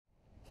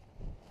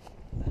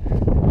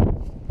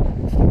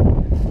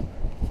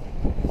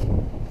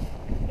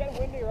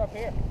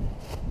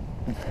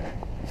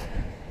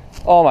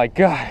Oh my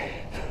God.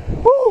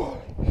 Woo.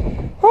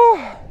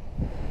 Oh.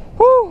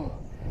 Woo.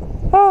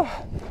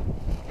 Oh.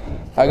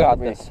 I got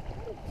this.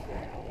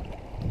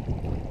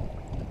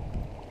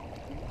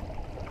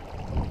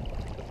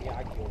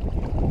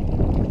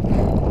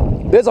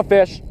 There's a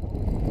fish.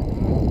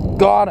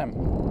 Got him.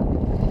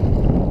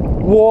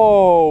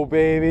 Whoa,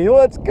 baby,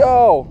 let's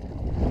go.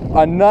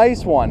 A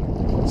nice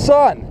one.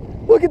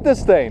 Son, look at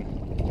this thing.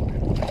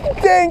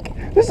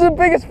 Dink, this is the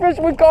biggest fish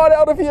we caught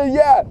out of here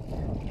yet.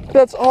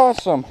 That's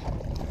awesome.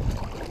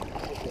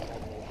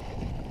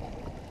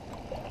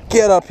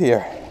 Get up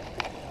here.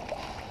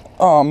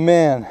 Oh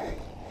man,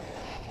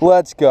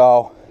 let's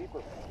go.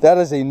 That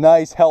is a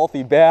nice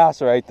healthy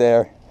bass right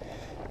there.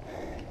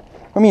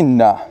 I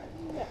mean,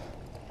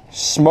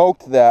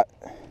 smoked that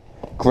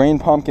green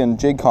pumpkin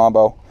jig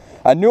combo.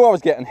 I knew I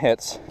was getting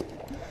hits,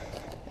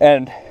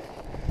 and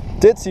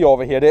Ditzy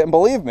over here didn't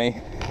believe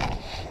me.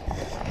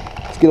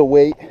 Let's get a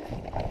weight.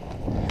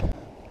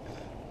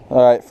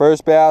 All right,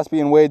 first bass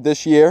being weighed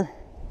this year.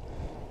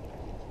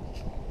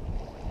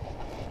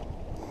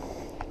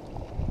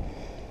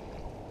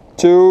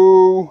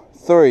 Two,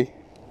 three.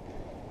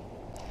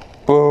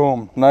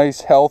 Boom,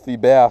 nice healthy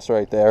bass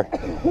right there.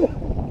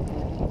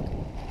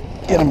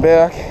 Get him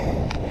back.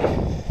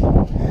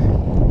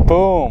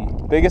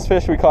 Boom, biggest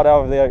fish we caught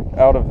out of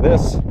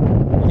this.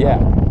 Yeah,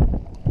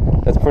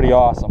 that's pretty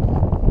awesome.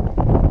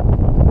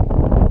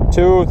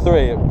 2, 3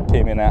 it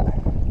came in at.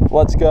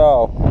 Let's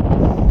go.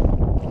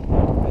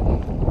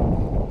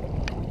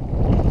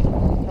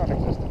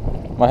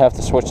 Might have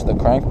to switch to the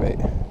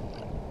crankbait.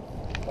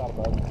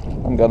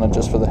 I'm gonna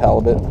just for the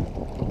halibut.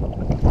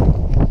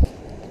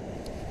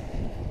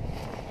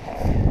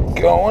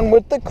 Going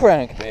with the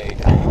crankbait.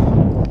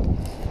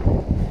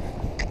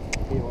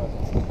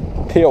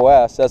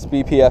 POS, that's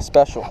BPS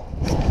special.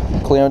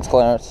 Clearance,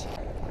 clearance.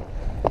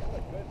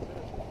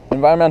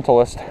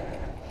 Environmentalist.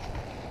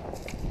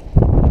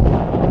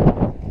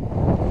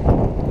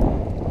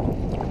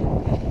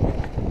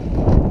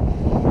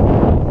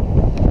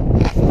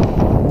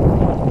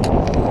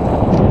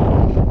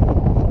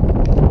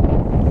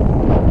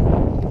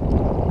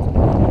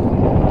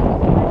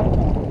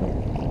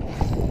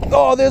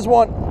 Oh, there's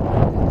one.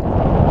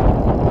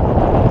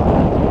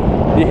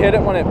 You hit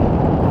it when it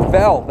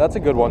fell. That's a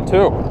good one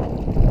too.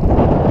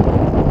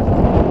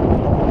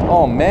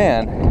 Oh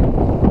man,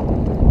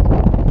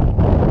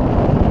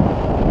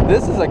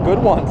 this is a good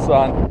one,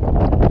 son.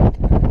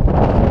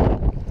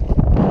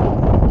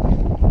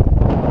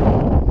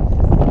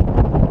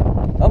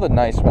 Another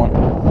nice one.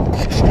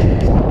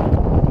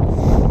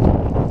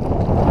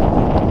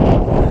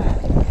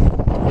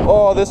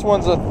 Oh, this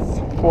one's a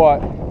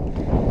what?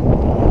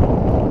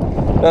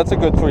 That's a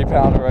good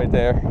 3-pounder right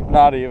there.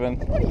 Not even.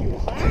 What are you,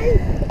 high?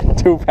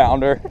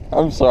 2-pounder.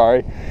 I'm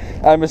sorry,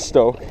 I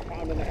mistook.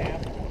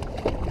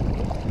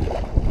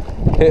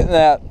 Hitting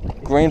that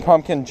green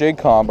pumpkin jig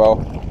combo.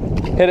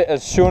 Hit it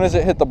as soon as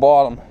it hit the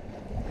bottom.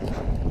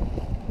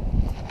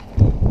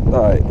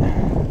 All right.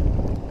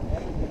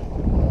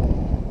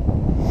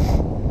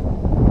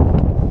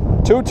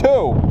 2-2.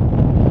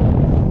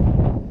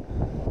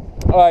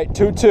 All right,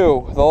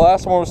 2-2. The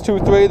last one was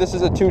 2-3. This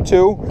is a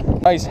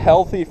 2-2. Nice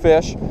healthy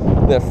fish.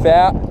 They're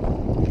fat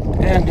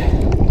and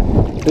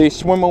they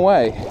swim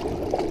away.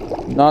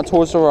 Not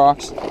towards the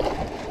rocks.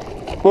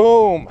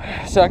 Boom.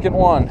 Second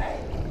one.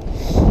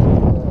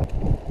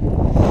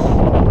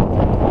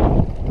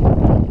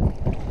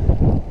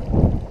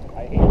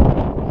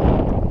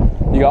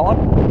 You got one?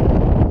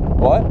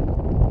 What?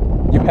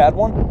 You had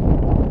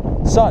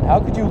one? Son, how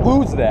could you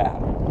lose that?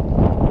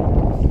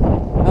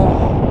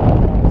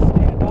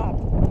 Stand up.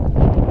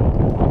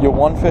 Your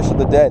one fish of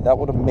the day. That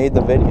would have made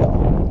the video.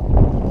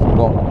 I'm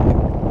going on here.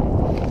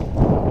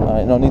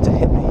 Alright, no need to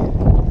hit me.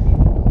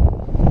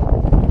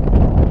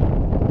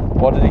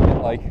 What did he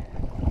get like?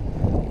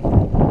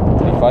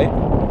 Did he fight?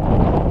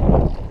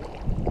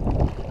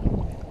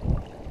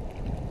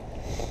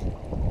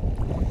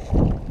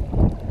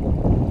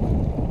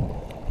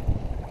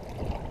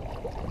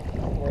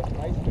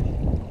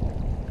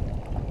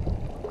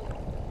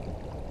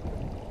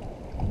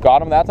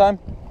 Got him that time?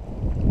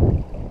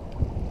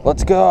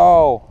 Let's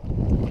go.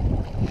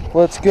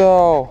 Let's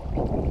go.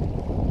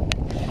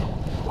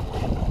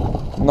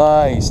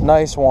 Nice,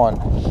 nice one.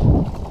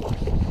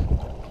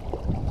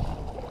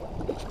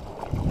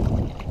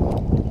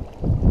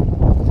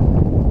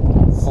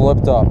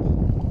 Flipped up.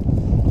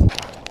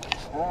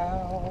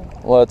 Ow.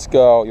 Let's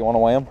go. You want to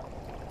weigh him?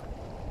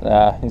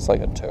 Nah, he's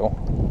like a 2.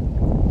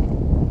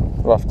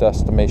 Rough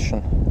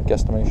guesstimation.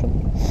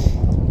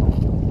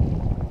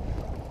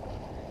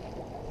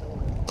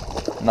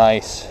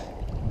 Nice.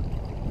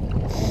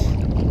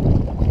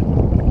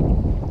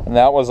 And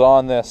that was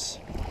on this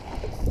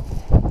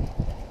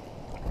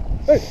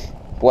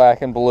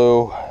black and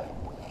blue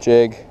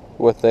jig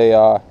with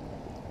a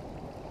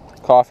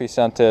coffee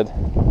scented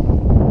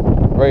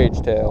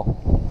rage tail.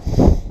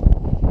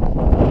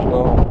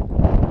 Boom.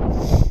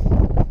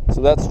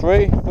 So that's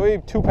three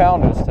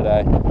 2-pounders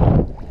today.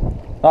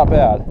 Not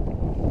bad.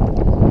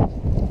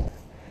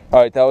 All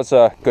right, that was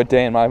a good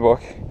day in my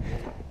book.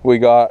 We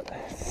got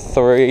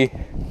 3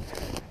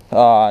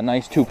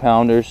 nice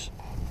 2-pounders.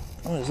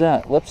 What is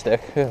that?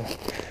 Lipstick. Yeah.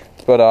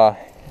 But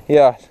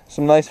yeah,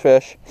 some nice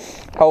fish,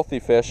 healthy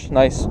fish,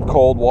 nice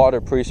cold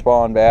water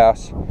pre-spawn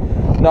bass.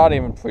 Not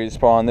even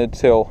pre-spawn, they're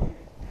still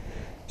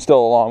a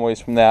long ways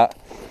from that.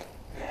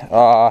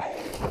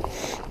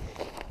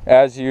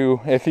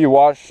 If you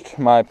watched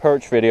my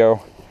perch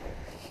video,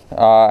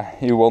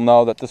 you will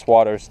know that this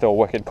water is still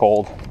wicked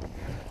cold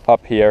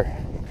up here,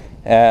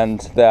 and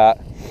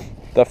that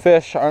the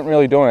fish aren't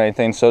really doing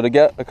anything. So to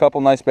get a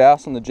couple nice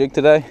bass on the jig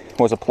today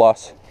was a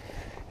plus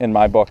in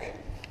my book.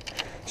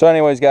 So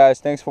anyways, guys,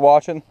 thanks for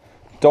watching.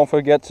 Don't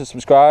forget to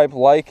subscribe,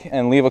 like,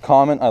 and leave a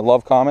comment. I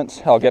love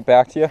comments. I'll get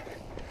back to you.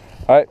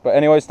 All right, but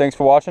anyways, thanks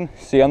for watching.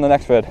 See you on the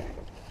next vid.